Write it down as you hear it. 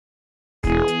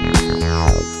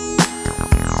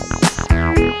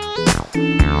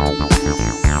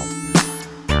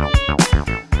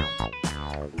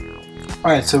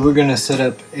Alright, so we're going to set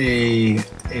up a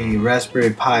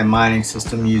Raspberry Pi mining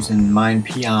system using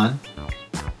Minepeon,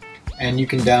 and you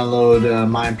can download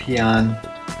Minepeon.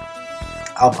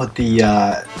 I'll put the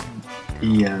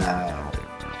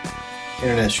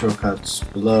internet shortcuts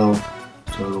below,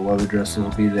 so the web addresses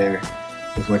will be there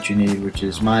with what you need, which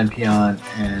is Minepeon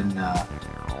and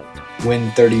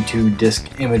Win32 Disk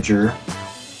Imager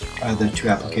are the two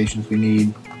applications we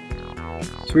need.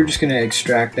 So we're just going to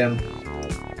extract them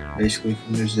basically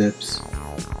from their zips,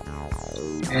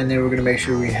 and then we're going to make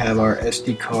sure we have our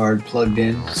SD card plugged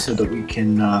in so that we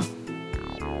can go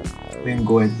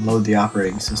ahead and load the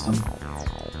operating system.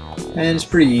 And it's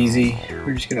pretty easy.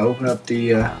 We're just going to open up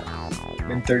the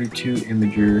Win32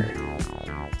 Imager. We're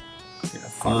going to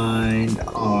find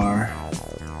our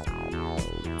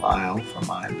file from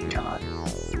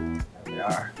Minepeon. There we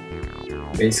are.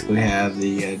 Basically have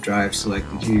the drive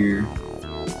selected here.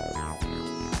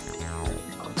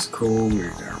 Looks cool. We're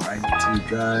going to write it to the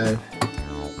drive.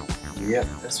 Yep,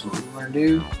 that's what we want to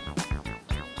do.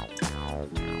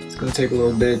 It's going to take a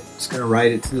little bit. It's going to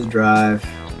write it to the drive.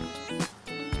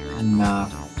 And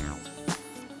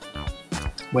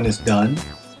when it's done,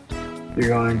 you're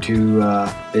going to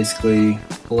basically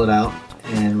pull it out,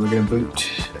 and we're going to boot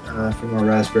from our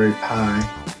Raspberry Pi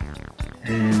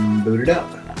and boot it up.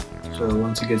 So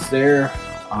once it gets there,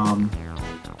 I'll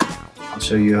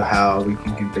show you how we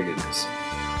can configure this.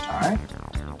 Alright?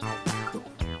 Cool.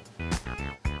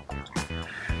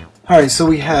 Alright, so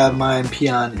we have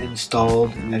Minepeon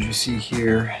installed, and as you see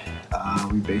here, I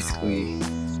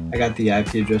got the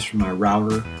IP address from my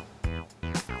router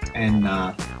and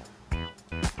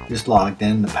just logged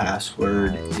in. The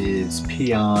password is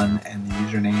peon and the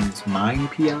username is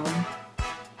Minepeon.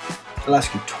 It'll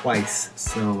ask you twice,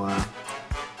 so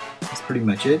that's pretty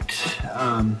much it.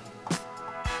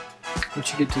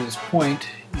 Once you get to this point,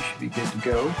 you should be good to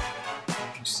go.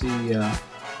 You see,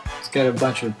 it's got a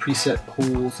bunch of preset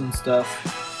pools and stuff.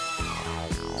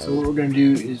 So what we're going to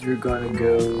do is we're going to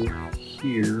go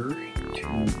here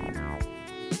to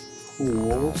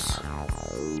pools,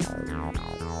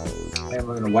 and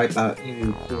we're going to wipe out any of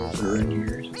the pools that are in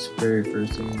here. That's the very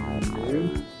first thing we're going to do.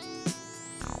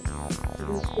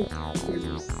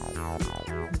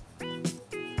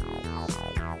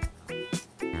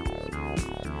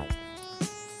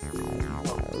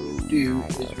 What we'll do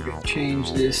is we're going to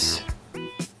change this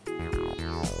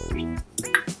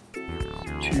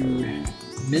to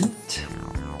mint.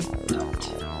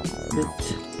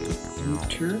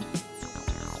 Minter.com.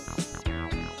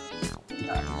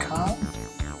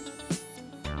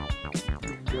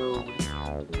 Go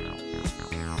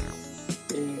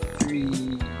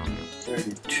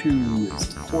A332 is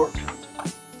the port.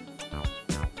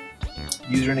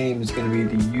 Username is going to be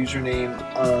the username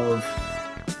of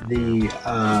the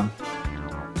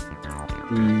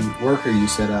worker you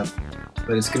set up,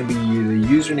 but it's going to be the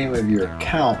username of your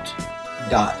account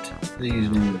dot the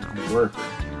username of the worker.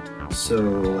 So,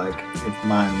 like,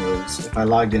 if I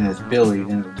logged in as Billy,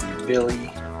 then it would be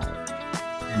Billy,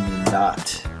 and then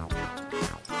dot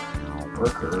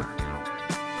worker.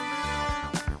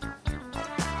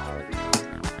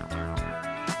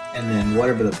 And then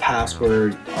whatever the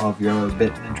password of your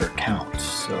Bitmenter account.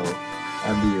 So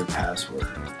that'd be your password.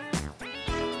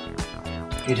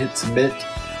 You hit submit,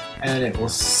 and it will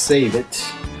save it.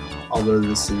 Although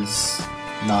this is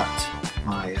not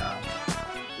my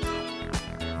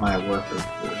worker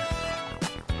for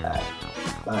that,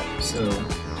 but so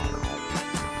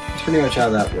that's pretty much how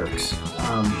that works.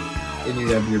 Then you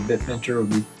have your Bitmenter will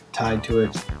be tied to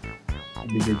it.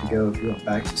 You'd be good to go. If you went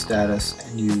back to status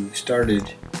and you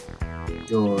started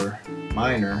your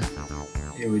miner,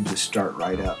 it would just start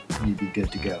right up and you'd be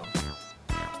good to go.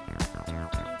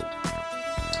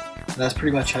 And that's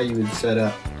pretty much how you would set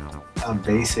up a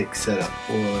basic setup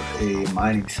for a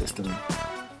mining system,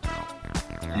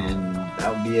 and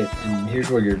that would be it. And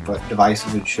here's where your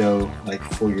devices would show, like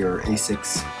for your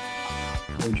Asics,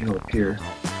 would show up here,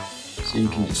 so you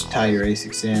can just tie your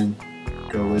Asics in,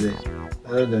 go with it.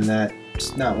 Other than that,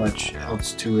 there's not much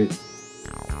else to it.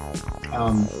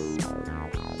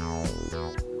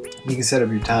 You can set up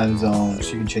your time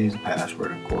zones, you can change the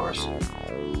password, of course.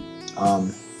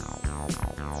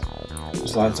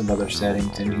 There's lots of other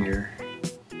settings in here,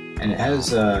 and it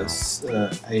has a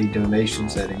donation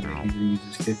setting that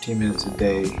uses 15 minutes a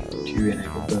day to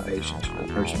enable donations for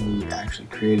the person who actually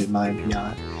created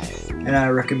Minepeon. And I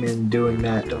recommend doing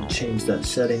that. Don't change that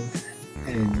setting,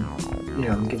 and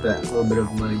give that little bit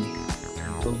of money,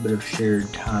 a little bit of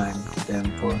shared time to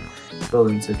them for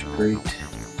building such a great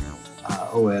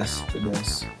OS for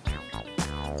this.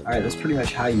 Alright, that's pretty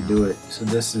much how you do it. So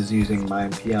this is using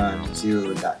Minepeon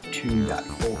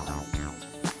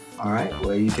 0.2.4. Alright,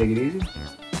 well, you take it easy.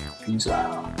 Peace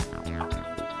out.